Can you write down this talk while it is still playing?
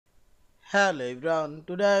Hello everyone,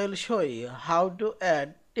 today I will show you how to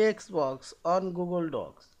add text box on Google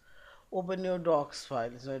Docs. Open your Docs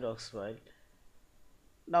file, my Docs file.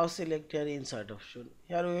 Now select your insert option.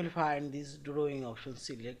 Here we will find this drawing option,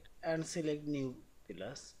 select and select new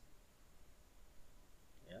plus.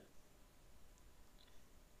 Yeah.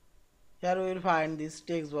 Here we will find this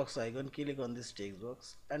text box icon, click on this text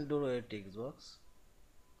box and draw a text box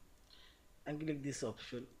and click this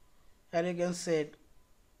option. Here you can set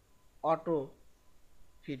auto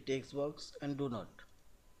fit text box and do not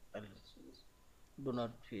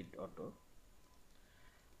fit auto.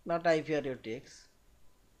 Now type here your text.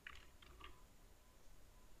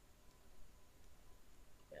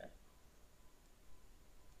 Yeah.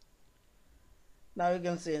 Now you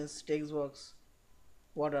can change text box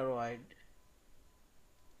border white,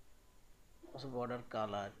 also border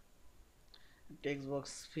color, text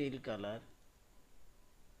box fill color.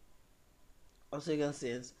 Also you can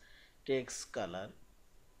change text color.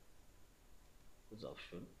 This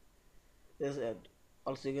option.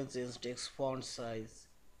 Also you can change text font size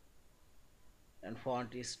and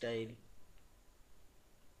font style.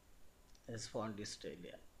 This font style.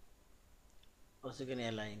 Yeah. Also you can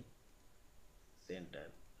align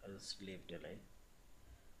center or left align.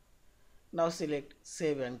 Now select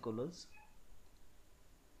save and close.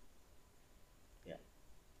 Yeah.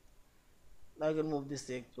 Now you can move this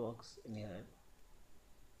text box in here.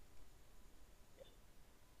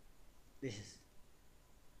 This is.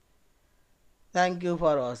 Thank you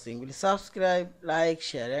for watching. Please subscribe, like,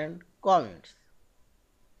 share and comment.